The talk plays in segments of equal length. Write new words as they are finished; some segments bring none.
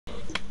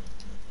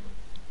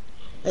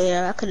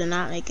Yeah, I could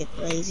not make it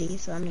lazy,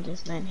 so I'm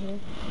just land here.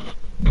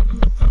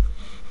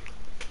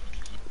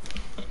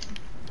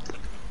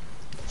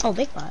 Oh,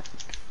 big pot.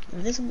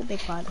 Invisible big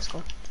pot. Let's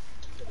go.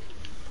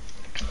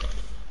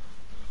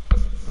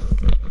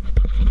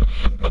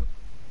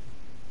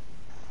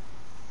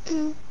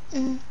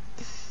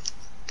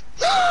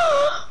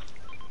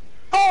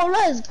 Oh,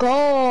 let's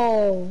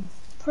go.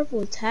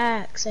 Purple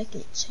attack,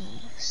 second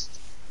chest.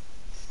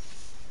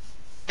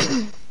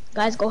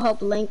 Guys, go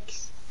help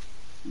Links.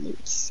 I'm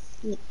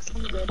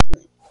good.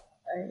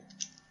 Alright.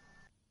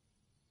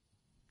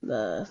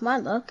 If my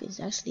luck is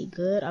actually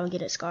good, I'll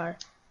get a scar.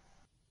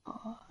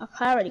 Oh,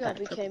 I already got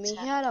the purple me.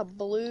 attack. He had a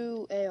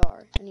blue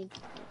AR. I need.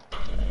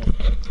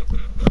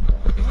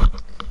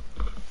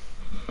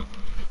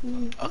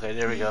 Okay,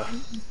 there we go.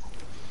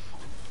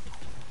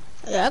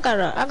 Yeah, I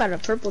got a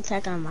purple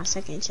tack on my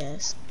second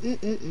chest.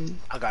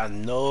 I got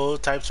no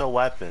types of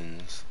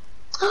weapons.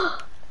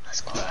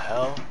 Let's go. What the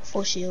hell?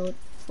 Full shield.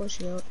 Full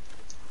shield.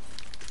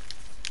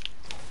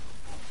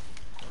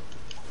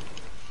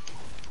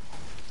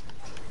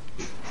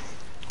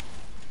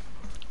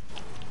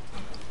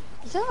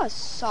 Is that a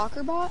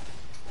soccer bot?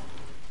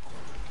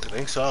 I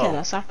think Is so. that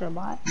a soccer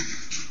bot?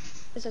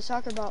 It's a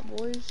soccer bot,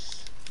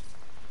 boys.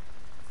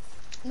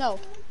 No.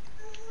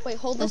 Wait,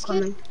 hold this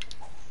coming.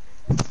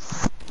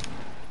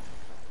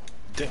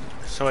 kid.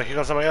 Somebody, here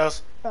comes somebody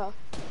else. Bro,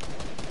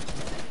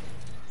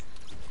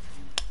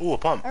 Ooh, a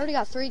pump. I already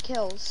got 3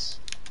 kills.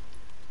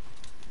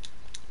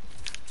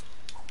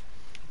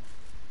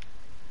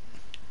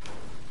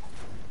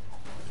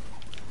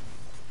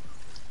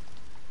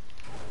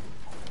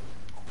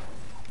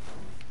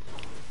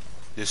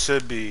 There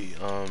should be,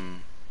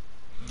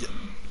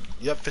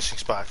 yep, fishing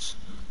spots.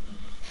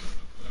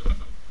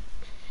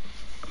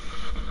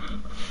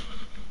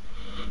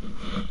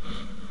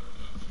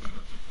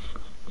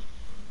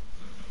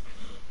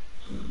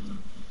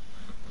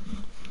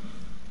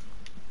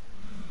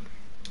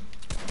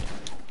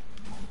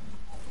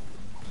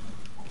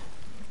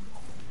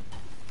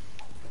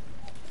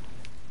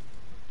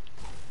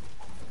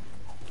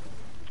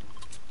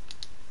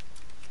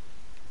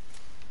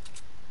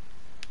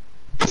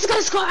 I just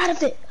gotta score out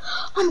of it.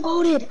 I'm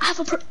golded. I have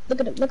a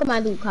look at my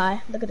loot,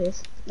 Kai. Look at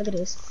this. Look at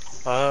this.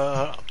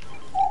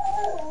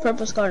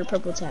 Purple scar and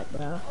purple attack,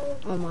 bro.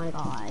 Oh my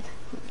god.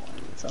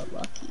 I'm so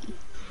lucky.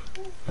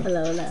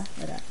 Hello.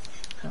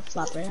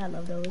 Flopper. I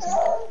love those.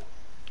 I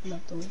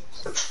love those.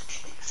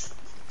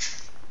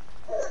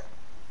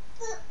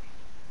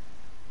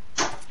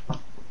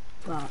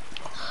 Wow.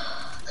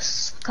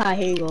 Kai,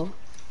 here you go.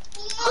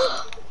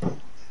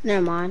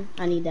 Never mind.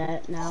 I need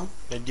that now.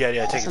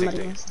 Yeah, take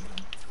it.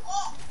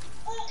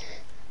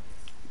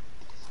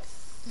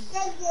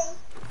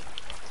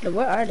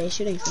 Where are they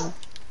shooting from?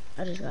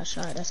 I just got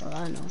shot, that's all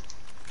I know.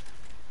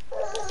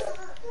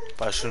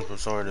 Probably shooting from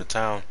somewhere in the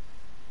town.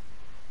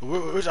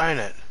 Where's Iron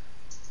at?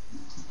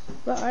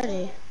 Where are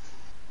they?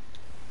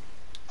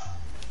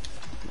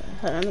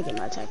 Hold on, let me get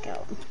my attack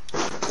out.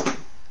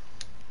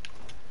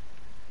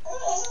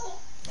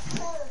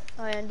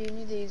 Oh, and do you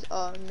need these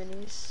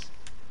minis?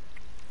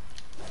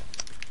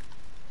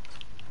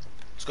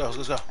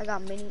 Let's go. I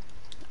got mini.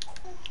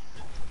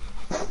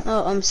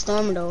 Oh,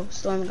 Storm though.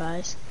 Storm,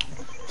 guys.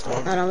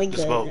 Storm? Hold on, we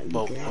good.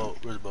 Boat.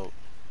 Where's the boat?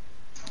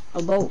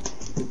 A boat.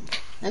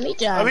 Let me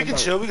drive. We can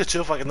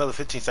chill for like another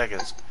 15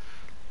 seconds.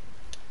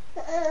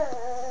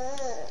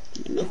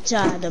 Let me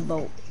drive the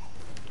boat.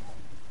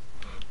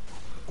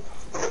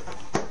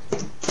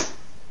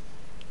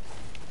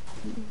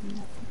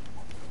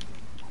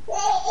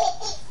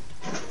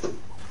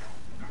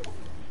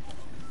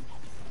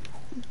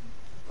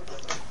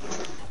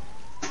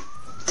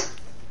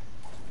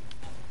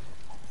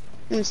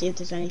 Let me see if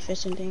there's any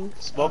fishing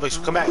things. Well,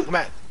 come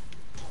back.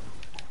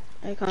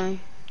 Hey, coming.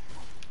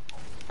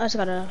 I just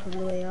got a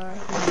blue AR.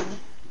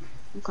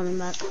 I'm coming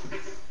back.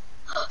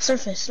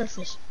 Surface.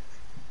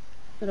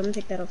 Wait, let me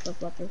pick that up,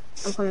 flipper.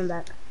 I'm coming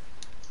back.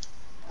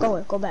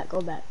 Go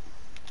back.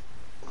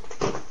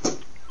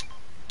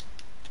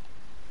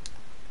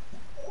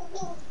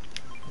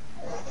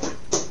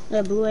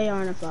 The blue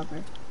AR and a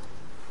flopper.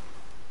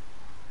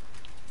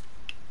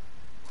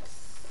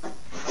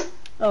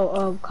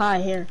 Oh, Kai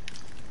here.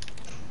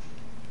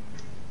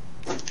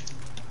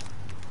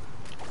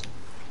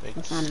 Thanks.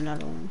 I found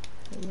another one.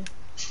 Yeah.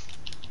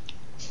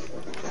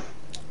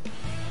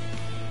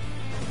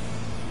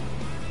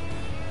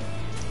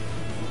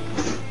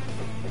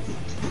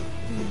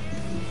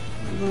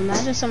 Well,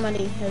 imagine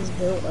somebody has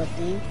built a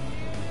thing.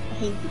 I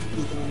hate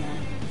people doing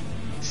that.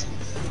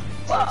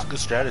 That's a good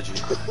strategy.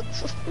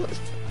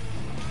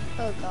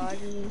 Oh god.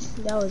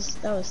 That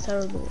was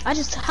terrible. How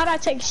do I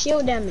take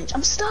shield damage?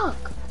 I'm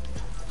stuck.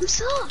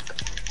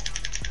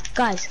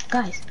 Guys.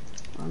 Oh,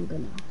 I'm good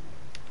now.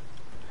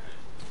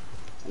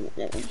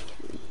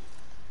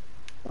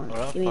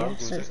 Give me a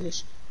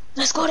starfish.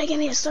 Let's go, they give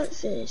me a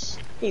starfish.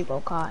 Here you go,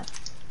 Kai.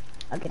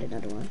 I'll get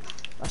another one.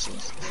 Watch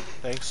this.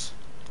 Thanks.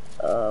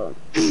 I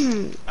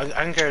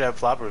can carry that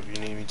flopper if you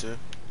need me to.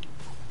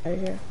 Right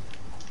here.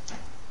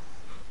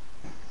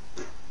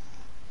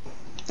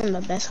 I'm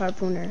the best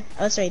harpooner.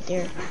 Oh, it's right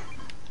there.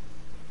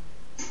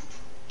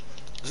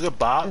 Is it a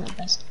bot?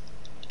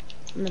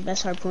 I'm the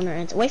best harpooner.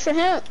 And wait for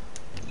him.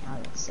 I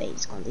would say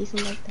he's gonna leave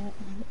him like that.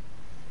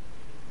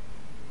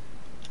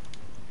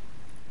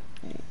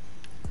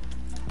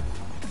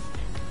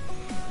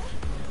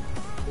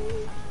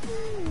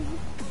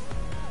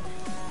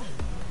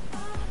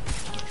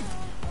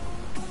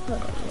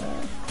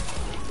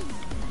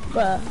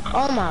 Bruh,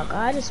 oh my god,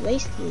 I just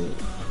wasted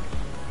it.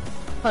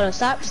 Hold on,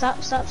 stop.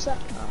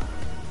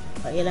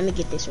 Oh yeah, let me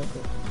get this real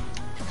quick.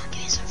 Give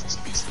me a surface.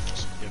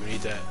 Yeah, we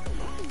need that.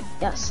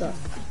 Yeah, suck.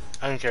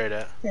 I can carry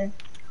that. Yeah.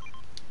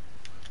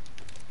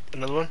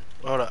 Another one?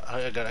 Hold on,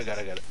 I got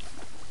it.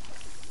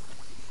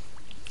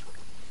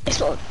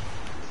 Explode.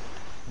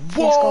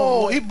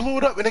 Whoa, he blew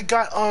it up and it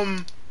got,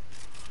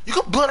 you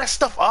could blow that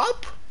stuff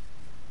up?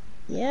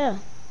 Yeah.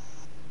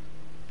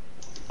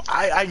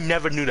 I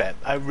never knew that.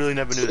 I really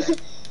never knew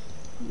that.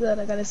 Good,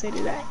 I gotta say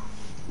to that.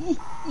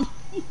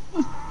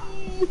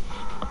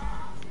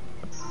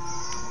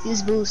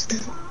 Use boost.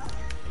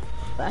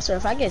 But I swear,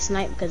 if I get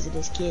sniped because of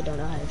this kid don't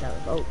know how to drive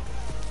a boat.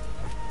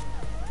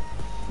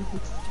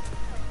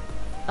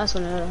 That's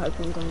when another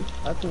harpoon gun.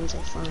 Harpoons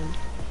are fun.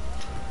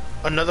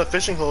 Another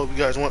fishing hole if you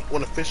guys want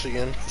to fish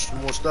again for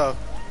some more stuff.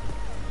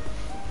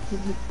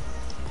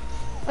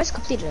 Let's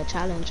complete the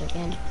challenge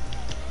again.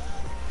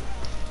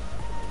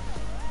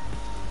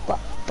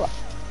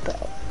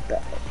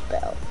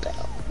 Bell.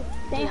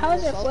 Dang, how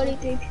is there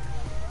 43?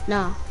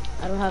 Nah,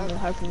 I don't have a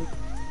harpoon.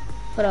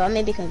 Hold on,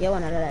 maybe can get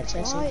one out of that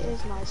chest. Why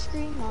is my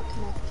screen not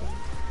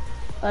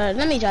connecting?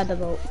 Let me drive the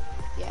boat.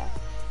 Yeah.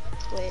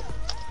 Wait,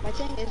 my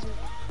thing isn't.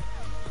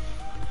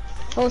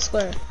 Whole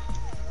square.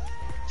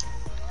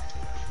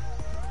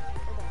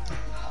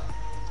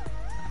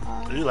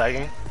 Are you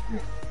lagging?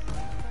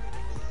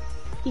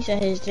 He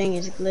said his thing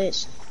is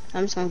glitched.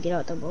 I'm just gonna get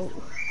out the boat.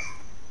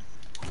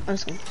 I'm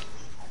just gonna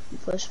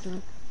push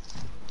him.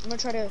 I'm gonna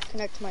try to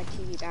connect my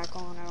TV back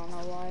on. I don't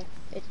know why.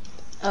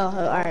 Oh,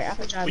 alright. I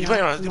can drive. You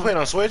playing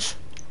on Switch?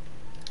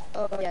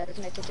 Oh yeah, it's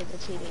connected to the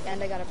TV,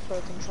 and I got a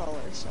pro controller,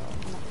 so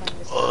I'm not playing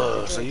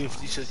this. So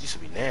you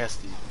should be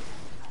nasty.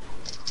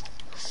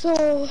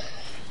 So.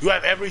 You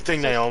have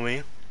everything,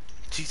 Naomi.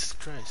 Jesus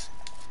Christ.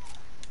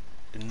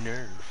 The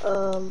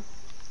nerve.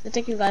 I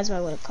think you guys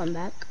might want to come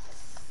back.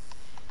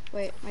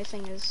 Wait, my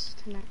thing is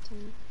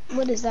connecting.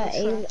 What is that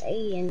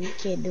alien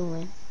kid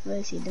doing? What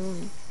is he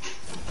doing?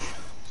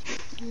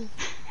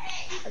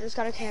 I just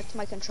gotta connect to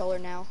my controller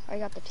now. I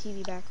got the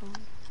TV back on.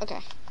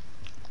 Okay.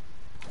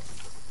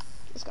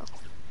 Let's go.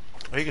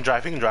 Oh, he can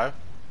drive.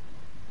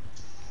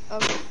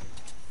 Okay.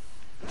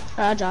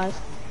 I'll drive.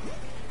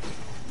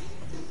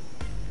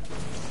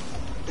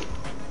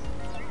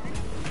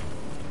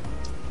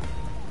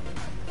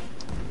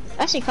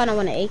 I actually kind of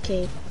want an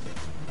AK.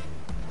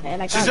 And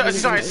like,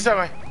 she's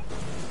sorry.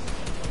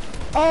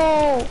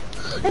 Oh,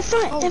 in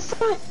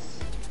front.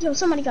 Yo,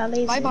 somebody got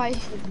lazy. Bye.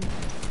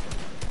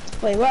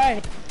 Wait, where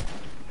are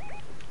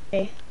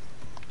they?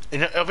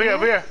 Hey. Over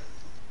here.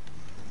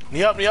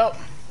 Knee up.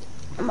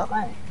 I'm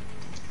okay.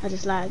 I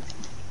just lagged.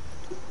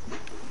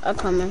 I'm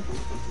coming.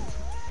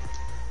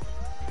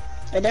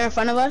 Are they in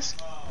front of us?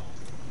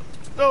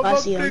 No, I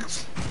see him.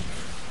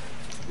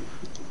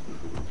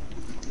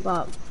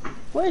 Bob,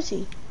 where is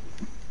he?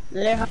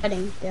 They're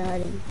hiding.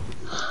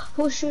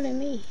 Who's shooting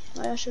me?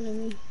 Why are you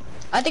shooting me?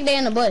 I think they're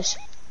in the bush.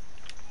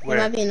 Where?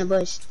 They might be in the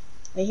bush.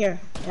 Right here.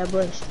 That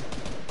bush.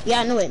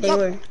 Yeah, I knew it. They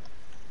were.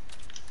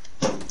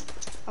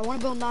 I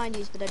want to build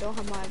 90s, but I don't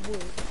have my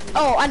wood.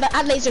 Oh, I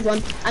lasered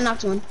one. I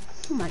knocked one.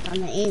 Oh my god,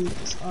 my aim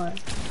is hard.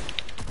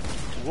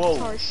 Whoa.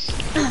 Harsh.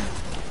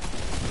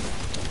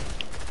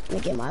 Let me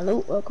get my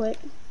loot real quick.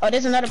 Oh,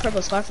 there's another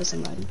purple scarf for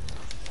somebody.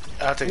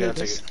 I'll take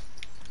it.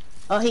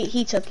 Oh,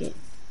 he took it.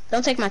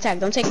 Don't take my tag.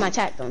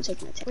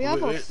 We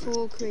have a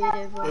full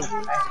creative lobby.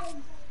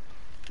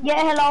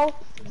 Yeah, hello.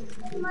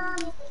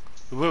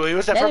 Wait,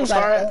 what's that purple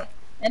scar at?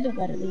 That dude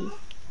gotta leave.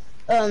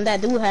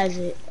 That dude has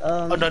it.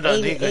 Oh,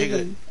 no, he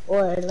good.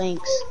 Or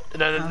Lynx.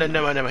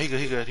 No, he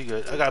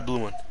good. I got a blue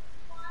one.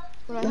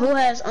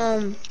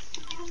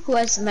 Who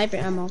has sniper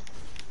ammo?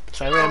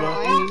 Sniper ammo?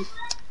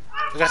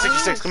 I got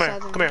 66, come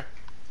here.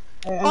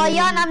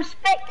 Ayan, I'm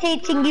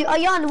spectating you.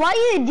 Ayan, why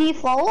are you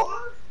default?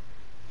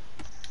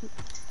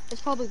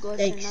 It's probably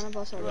glitching, none of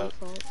us are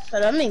default.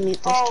 But let me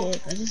mute this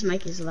kid, cause his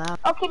mic is loud.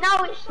 Okay,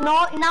 now it's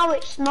not.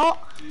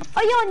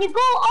 Ayan, you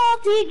go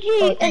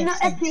RPG and not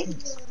epic.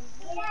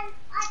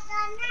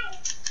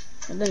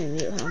 Let me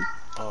mute him.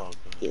 Oh,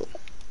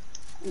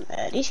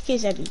 God. These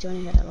kids that be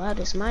joining got the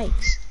loudest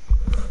mics.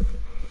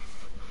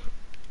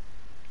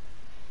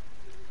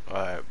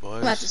 Alright, boys.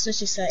 I'm about to switch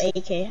this to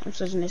AK. I'm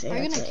switching this AR to AK.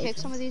 Are you gonna kick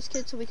some of these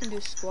kids so we can do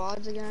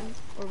squads again?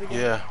 Or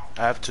Yeah,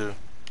 I have to.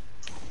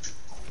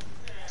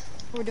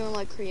 We're doing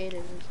like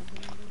creative or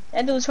something.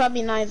 That dude's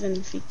probably not even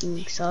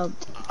freaking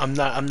subbed. I'm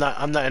not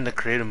in the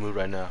creative mood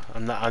right now.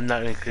 I'm not in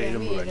the creative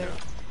mood right now.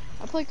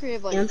 I play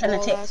creative like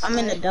I'm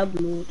in the dub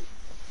mood.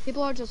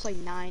 People are just like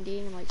 90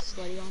 and like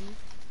sweaty on me.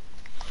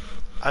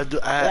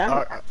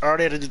 I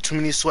already had to do too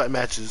many sweat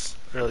matches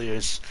earlier.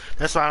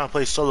 That's why I don't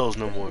play solos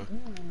no more.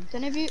 Do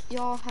any of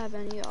y'all have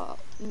any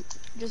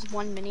just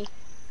one mini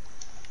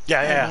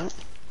Yeah, yeah.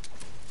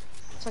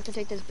 so I can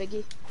take this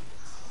biggie?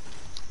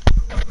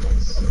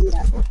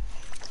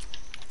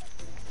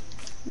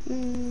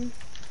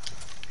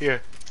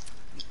 Here,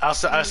 I'll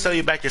sell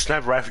you back your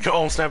sniper rifle, your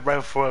own sniper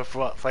rifle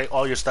for like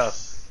all your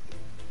stuff.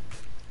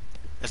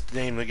 That's the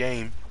name of the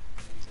game.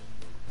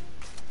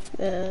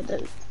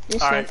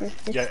 Alright,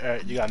 yeah,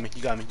 alright, you got me.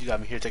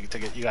 Here, take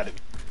it. You got it.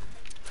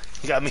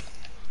 You got me.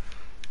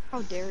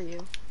 How dare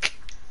you?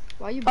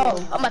 Why are you? Oh,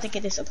 I'm about to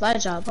get this supply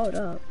job. Hold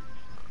up.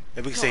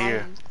 Yeah, we can stay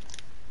here.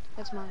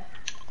 That's mine.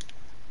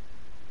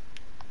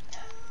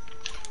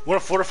 We're gonna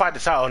fortify the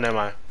tower. Oh, never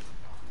mind.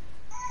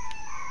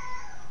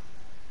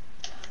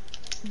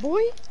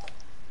 Boy.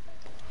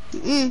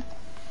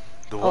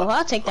 Oh,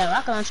 I'll take that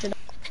rocket launcher.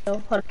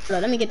 Hold on,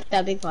 let me get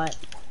that big pot.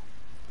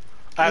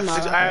 I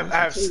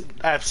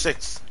have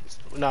 6.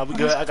 No, we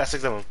good. I got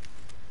 6 of them.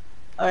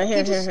 Alright,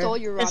 here. Stole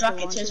your Here's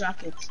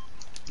rockets.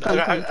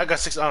 I got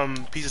 6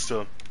 pieces to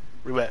them.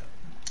 Rebat.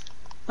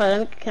 Hold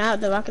on, can I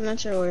have the rocket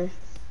launcher or?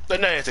 No,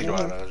 yeah, take the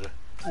rocket launcher.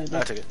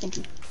 I'll take it. Thank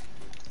you.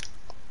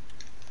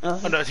 Oh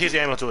no, here's the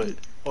ammo to it.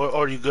 Or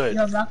are you good? You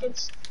have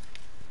rockets?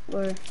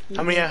 Or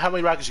how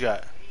many rockets you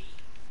got?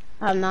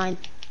 I have 9.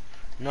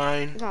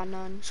 9? I got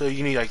none. So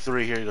you need like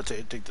 3 here. You go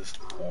take this.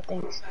 Yeah,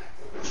 thanks.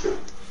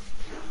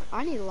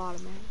 I need a lot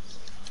of mats.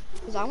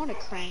 Cause I want to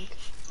crank.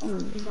 For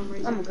some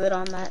reason. I'm good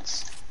on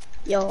mats.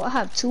 Yo, I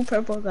have 2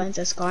 purple guns,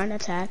 a scar and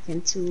attack,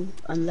 and 2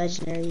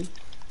 unlegendary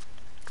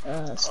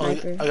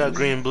sniper. I got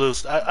green and blue.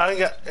 I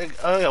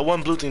only got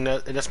 1 blue thing,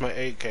 and that's my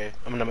AK.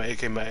 I mean, not my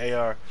AK, my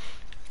AR.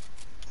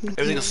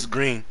 Everything else is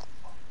green.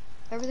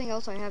 Everything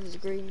else I have is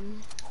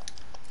green.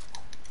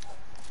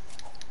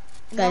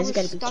 Guys, you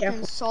gotta be stuck careful.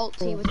 in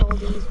salty with all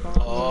these bombs.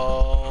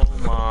 Oh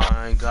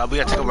my god, we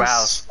gotta take over our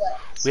house.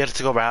 We have to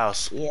take over our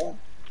house. Yeah.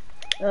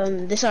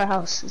 This is our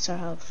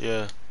house.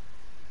 Yeah.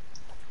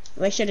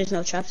 Make sure there's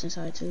no traps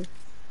inside too.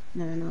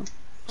 Never know.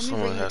 Let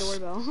me ring the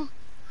doorbell.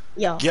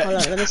 Yo, yeah. hold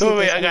on, let me see.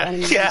 Wait, I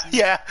got.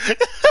 Yeah.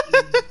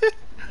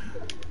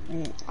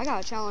 I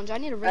got a challenge. I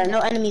need to ring.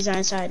 No enemies are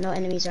inside.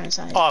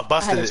 Oh, I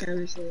busted it.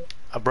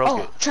 I broke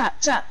it.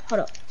 Trap.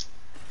 Hold up.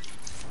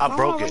 I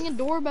broke it. ring a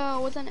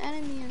doorbell with an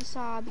enemy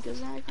inside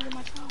because then I can get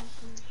my challenge.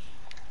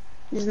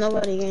 There's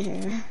nobody in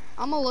here.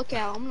 I'm gonna look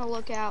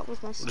out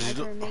with my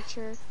sniper and make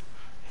sure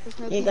there's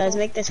no people. Guys,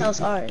 make this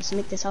house ours.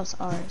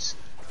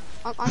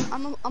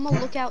 I'm gonna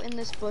look out in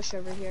this bush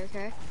over here,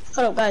 okay?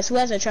 Hold up, guys. Who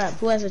has a trap?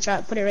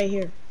 Put it right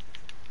here.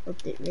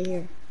 Put it right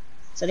here.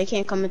 So they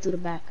can't come in through the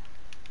back.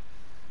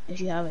 If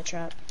you have a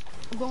trap.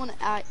 I'm going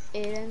at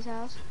Aiden's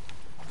house.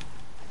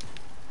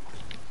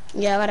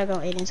 Yeah, I gotta go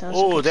Aiden's house.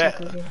 Oh,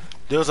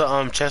 there's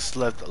a chest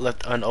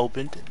left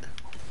unopened.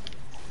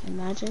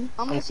 Imagine.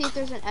 I'm gonna see if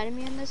there's an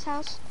enemy in this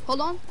house.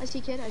 Hold on, I see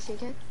a kid.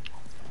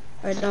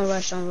 Alright, don't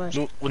rush.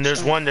 No, when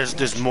there's one,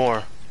 there's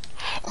more.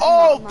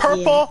 Oh,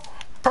 purple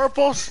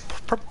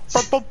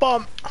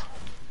bomb.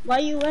 Why are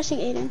you rushing,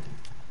 Aiden?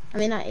 I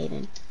mean, not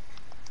Aiden.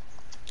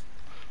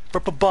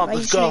 Purple bomb.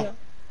 Let's go.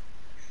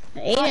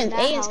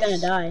 Aiden's gonna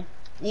die.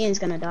 Aiden's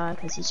gonna die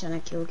because he's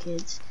trying to kill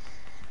kids.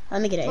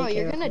 Let me get an AK. Oh,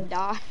 you're gonna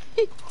die.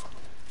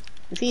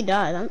 If he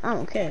dies, I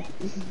don't care.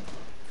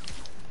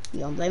 You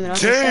gonna blame it on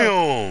yourself.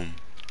 Damn.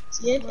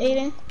 See it,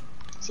 Aiden?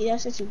 See,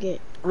 that's what you get.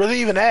 Where they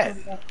even at?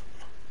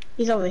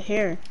 He's over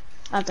here.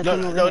 I have to come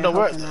over no,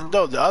 here.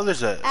 no, the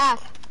others at.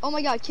 Oh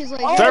my god, kids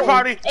like Third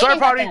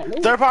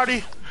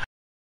party.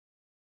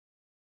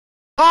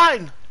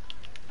 Fine.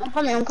 I'm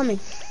coming.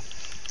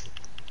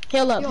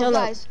 Heal up.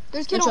 Guys,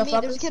 there's a kid on me.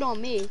 There's a kid on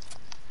me.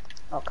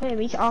 Okay,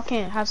 we all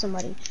can't have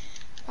somebody.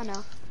 I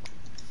know.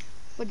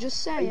 But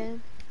just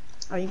saying.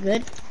 Are you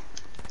good?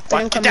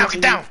 Get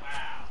down.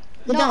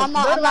 No, I'm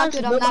not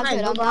good.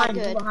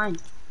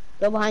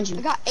 Go behind you.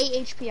 I got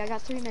 8 HP. I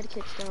got 3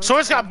 medikits though.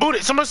 Someone's got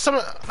booted. Someone.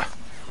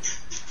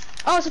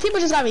 Oh, so people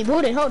just got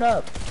rebooted. Hold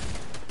up.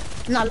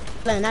 I'm not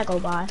letting that go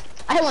by.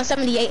 I hit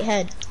 178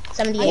 head.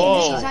 78.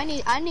 Whoa.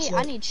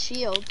 I need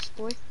shields,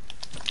 boy.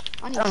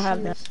 I don't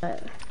have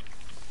that.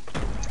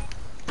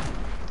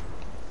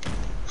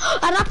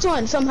 I knocked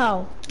one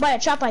somehow by a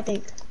trap, I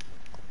think.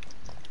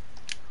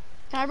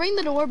 Can I ring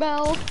the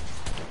doorbell?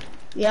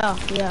 Yeah.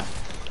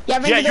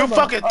 Yeah, you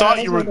fucking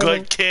thought you were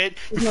good, kid.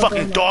 You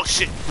fucking dog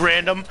shit,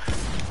 random.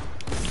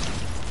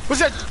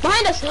 What's that?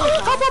 Behind us!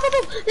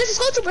 Oh, this is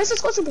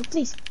Skull Trooper,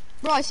 please.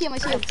 Bro, I see him.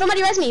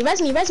 Somebody res me. Yeah,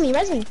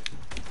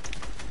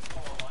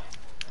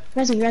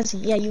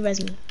 you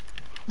res me.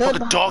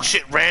 Fucking dog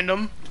shit,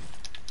 random.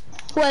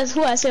 Who has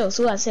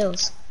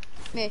sales?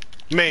 Me.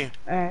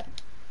 Alright.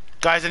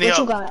 Guys, I need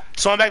help. What you got?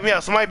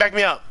 Somebody back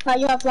me up.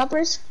 You have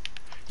floppers?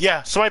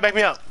 Yeah, somebody back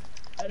me up.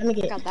 Let me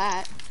get it. Got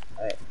that.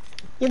 Alright.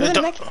 You good,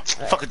 Mick?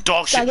 Fucking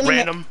dog shit,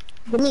 random.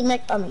 Give me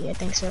Mick. Yeah,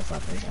 thanks for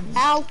floppers.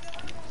 Ow.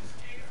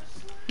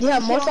 Do you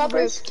have more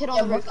floppers? Kid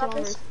on the roof.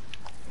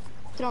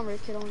 Kid on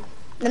roof.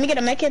 Let me get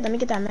a medkit. Let me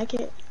get that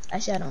medkit.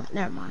 Actually, I don't.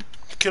 Never mind.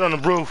 Kid on the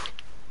roof.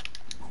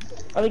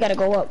 Oh, we gotta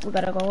go up.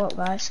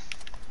 Guys.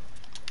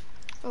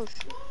 Oh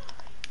shit.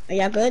 Are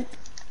y'all good?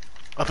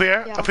 Up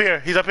here, Yeah. up here.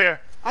 He's up here.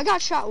 I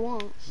got shot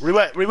once.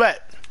 Rewet, rewet.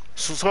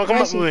 So come Where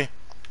up is with he? me.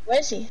 Where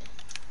is he?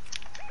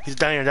 He's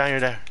down here,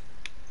 there.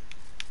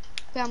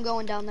 Okay, I'm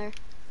going down there.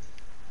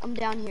 I'm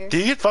down here.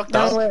 Did he get fucked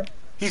Down up? where?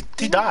 He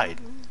died.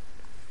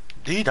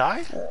 Did he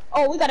die?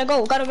 Oh, we gotta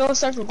go. Gotta go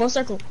circle. Go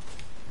circle.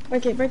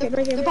 Break it. Break it.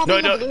 Break it. They're Break probably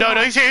it. No, in the no, blue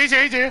no, house. he's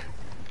here.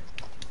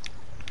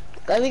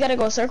 We gotta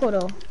go circle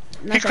though.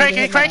 I'm not He's trying to cranking,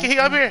 get hit by he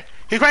that. up here.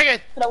 He's cranking.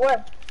 But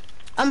where?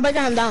 I'm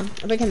breaking him down.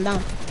 I'm breaking him down.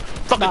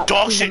 Fucking Bob,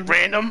 dog he's shit, down.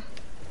 random.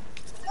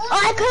 Oh,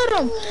 I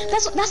killed him.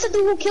 That's the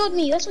dude who killed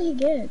me. That's what he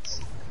gets.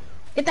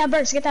 Get that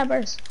burst. Get that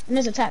burst. And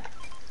his attack.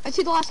 I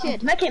see the last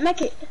kid. Make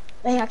it.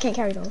 Hey, I can't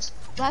carry those.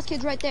 Last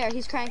kid's right there.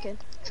 He's cranking.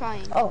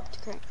 Trying Oh. to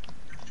crank.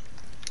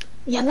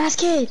 Yeah, last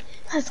kid.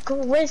 Let's go.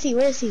 Where is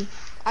he?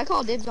 I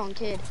call dibs on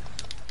kid.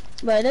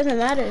 But it doesn't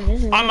matter. It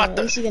doesn't I'm matter. at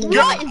the- At least he gonna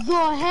Yeah. What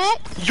the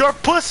heck? Your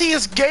pussy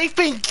is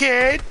gaping,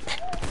 kid.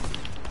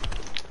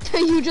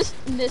 You just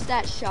missed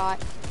that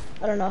shot.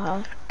 I don't know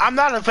how. I'm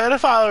not a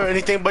pedophile or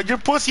anything, but your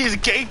pussy is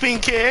gaping,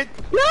 kid.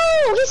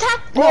 No, he's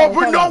hacked. Bro,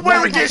 we're hold no on. way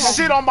No, we get no,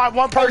 shit on by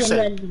one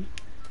person.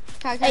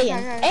 Ayan, Crack.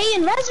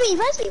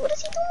 res me. What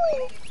is he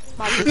doing?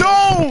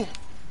 No!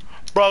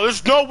 Bro,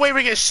 there's no way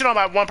we get shit on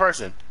by one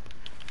person.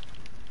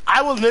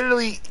 I will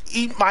literally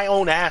eat my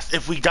own ass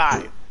if we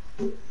die.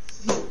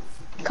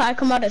 Kai,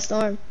 come out of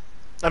storm.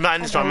 I'm not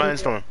in the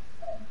storm,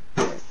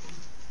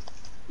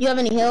 You have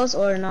any heals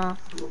or nah?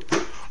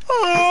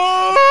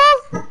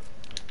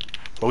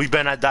 But we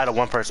better not die to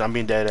one person. I'm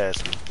being dead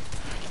ass.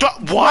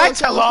 What?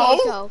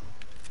 Hello?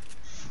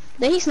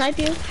 Did he snipe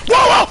you?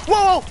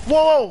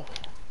 Whoa!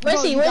 Where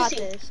is Bro, he? you Where is got he?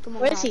 this. Come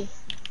on, Where is Kai. he?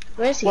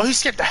 Where is he? Well, he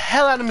scared the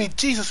hell out of me.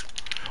 Jesus. Where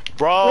is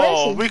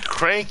Bro, he? we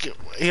crank.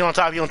 He on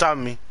top of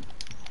me.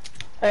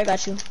 Alright,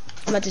 got you.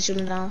 I'm about to shoot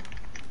him down.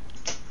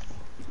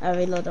 I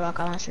reload the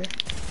rocket launcher.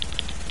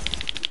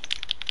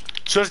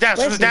 Shoot us down,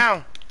 Where shoot is us he?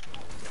 down.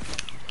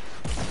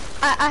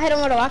 I hit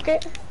him with a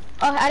rocket.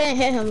 Oh, I didn't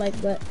hit him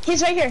but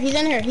he's right here. He's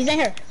in here. He's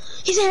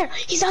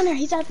down there.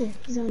 He's out there.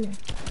 He's down there.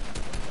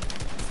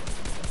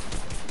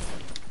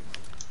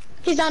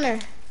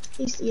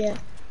 Yeah.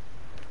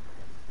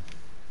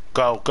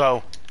 Go.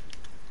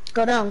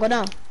 Go down.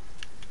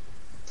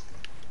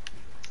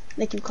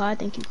 Thank you, Kai.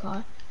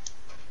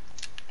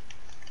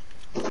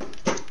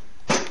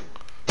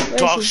 Where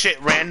Dog is he?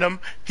 shit, random.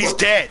 He's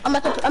dead. I'm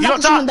about to don't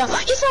shoot him talk. down.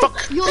 He's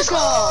Fuck. Let's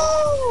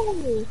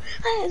go.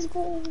 Let's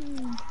go.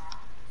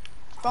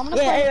 Bro, I'm gonna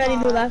Yeah, play everybody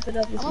with do my, laugh it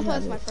up. I'm gonna play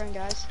with my friend,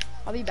 guys.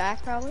 I'll be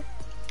back probably.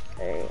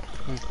 Alright,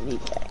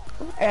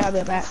 I'll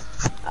be back.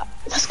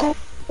 Let's go.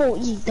 Oh,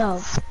 ye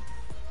dove.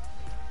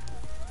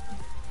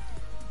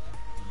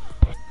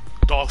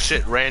 Dog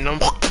shit, random.